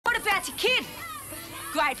your kid.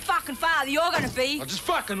 Great fucking father you're gonna be. Well, just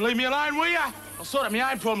fucking leave me alone, will ya? I'll sort out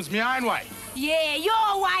my own problems my own way. Yeah,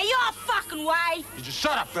 your way, your fucking way. You just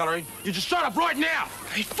shut up, Valerie. You just shut up right now.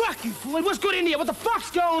 Hey, fuck you, Floyd. What's good in here? What the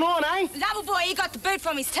fuck's going on, eh? Lover boy, he got the boot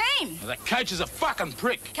from his team. Well, that coach is a fucking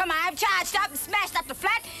prick. Come on, I've charged up and smashed up the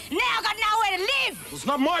flat, and now I've got nowhere to live. Well, it's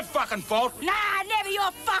not my fucking fault. Nah, never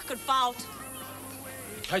your fucking fault.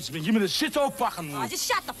 The coach has been giving me the shit all fucking Oh, week. just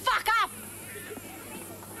shut the fuck up.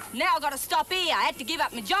 Now I've got to stop here. I had to give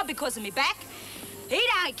up my job because of me back. He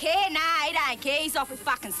don't care, nah, he don't care. He's off with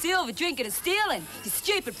fucking silver, drinking and stealing. You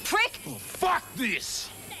stupid prick. Oh, fuck this.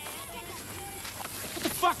 What the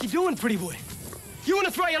fuck you doing, pretty boy? You want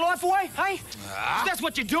to throw your life away, hey? Ah. That's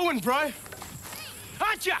what you're doing, bro.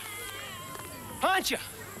 Aren't ya? Aren't ya?